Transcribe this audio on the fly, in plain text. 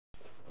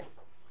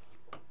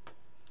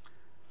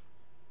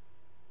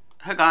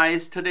Hi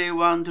guys, today I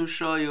want to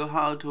show you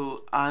how to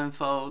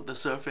unfold the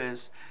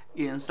surface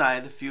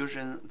inside the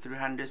Fusion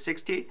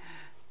 360.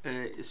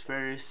 It's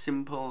very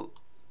simple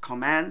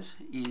commands.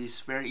 It's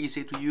very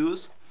easy to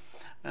use.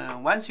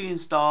 Once you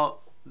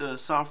install the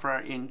software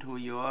into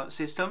your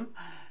system,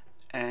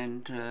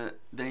 and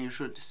then you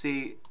should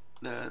see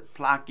the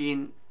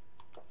plugin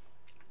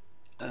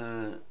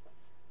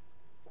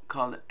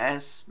called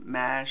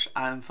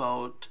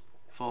SmartUnfold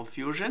For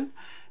Fusion,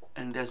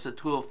 and there's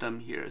two of them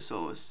here.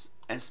 So it's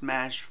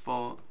SmartUnfold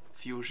For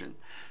Fusion.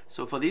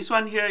 So for this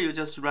one here, you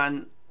just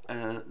run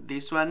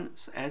this one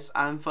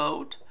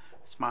SmartUnfold,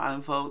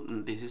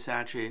 and this is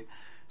actually,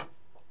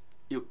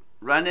 you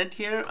run it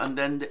here, and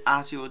then they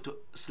ask you to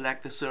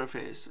select the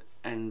surface,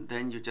 and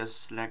then you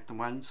just select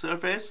one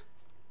surface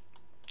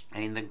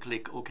and then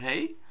click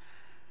OK,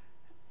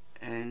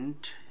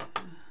 and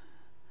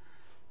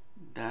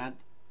that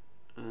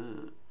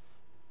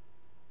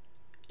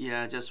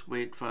yeah, just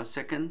wait for a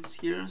second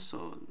here.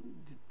 So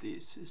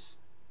this is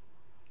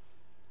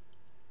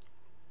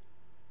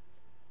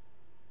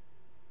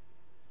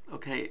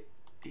okay.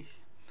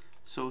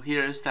 So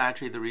here is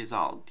actually the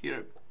result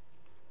here,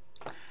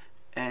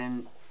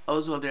 and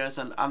also there's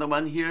another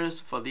one here.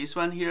 For this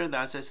one here,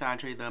 that's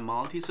actually the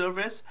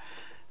multi-surface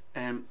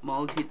and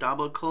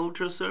multi-double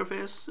culture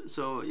surface.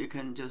 So you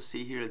can just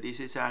see here, this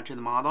is actually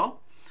the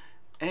model,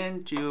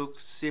 and you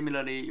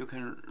similarly you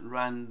can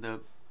run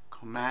the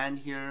command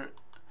here.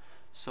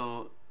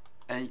 So,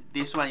 and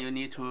this one you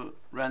need to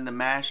run the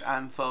mesh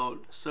unfold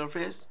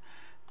surface,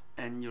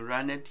 and you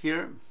run it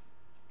here.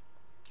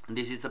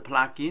 This is the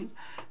plugin,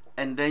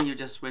 and then you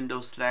just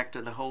window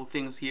select the whole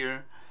things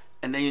here,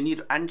 and then you need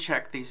to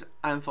uncheck this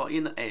unfold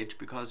inner edge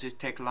because it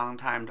takes a long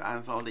time to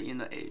unfold the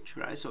inner edge,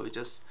 right? So you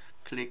just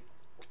click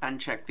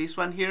uncheck this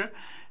one here,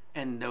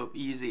 and they're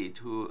easy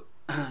to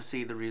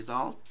see the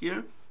result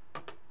here.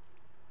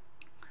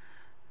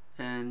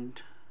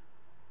 And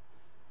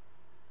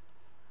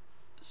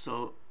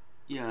so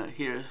yeah,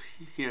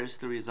 here's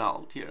the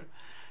result here.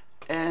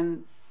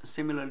 And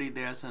similarly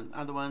there's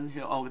another one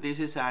here. Oh, this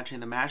is actually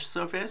the mesh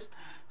surface.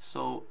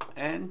 So,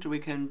 and we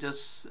can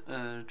just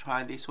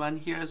try this one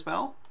here as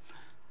well,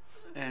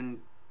 and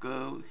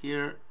go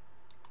here,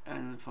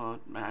 and for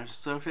mesh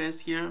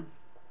surface here,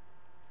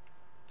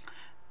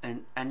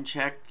 and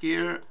uncheck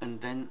here,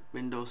 and then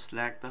window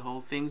select the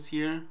whole things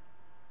here,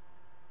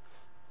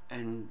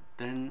 and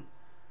then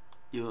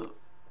you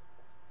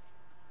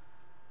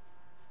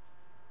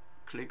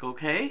click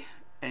OK,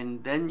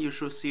 and then you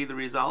should see the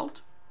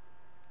result.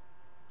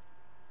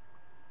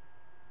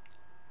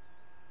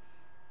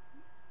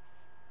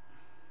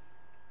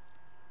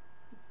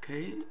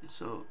 Okay,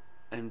 so,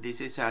 and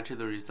this is actually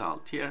the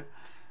result here,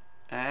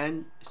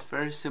 and it's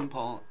very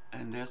simple.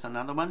 And there's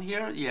another one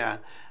here, yeah.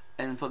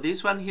 And for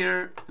this one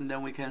here, and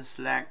then we can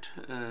select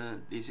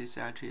this is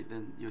actually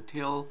the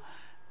util,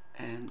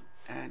 and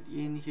add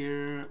in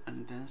here,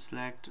 and then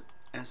select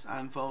as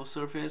unfold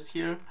surface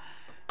here,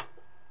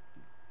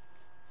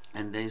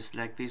 and then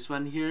select this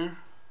one here,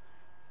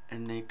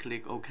 and then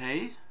click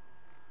OK.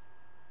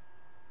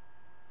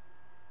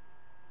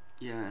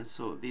 Yeah,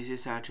 so this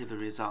is actually the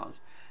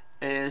results.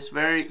 It's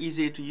very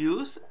easy to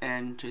use,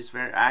 and it's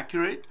very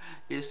accurate.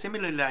 It's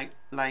similarly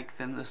like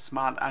the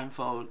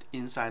SmartUnfold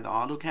inside the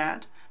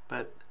AutoCAD,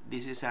 but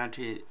this is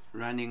actually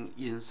running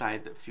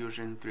inside the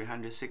Fusion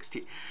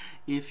 360.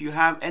 If you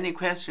have any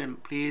question,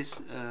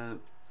 please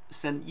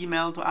send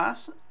email to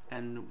us,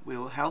 and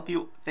we'll help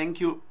you. Thank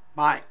you.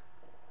 Bye.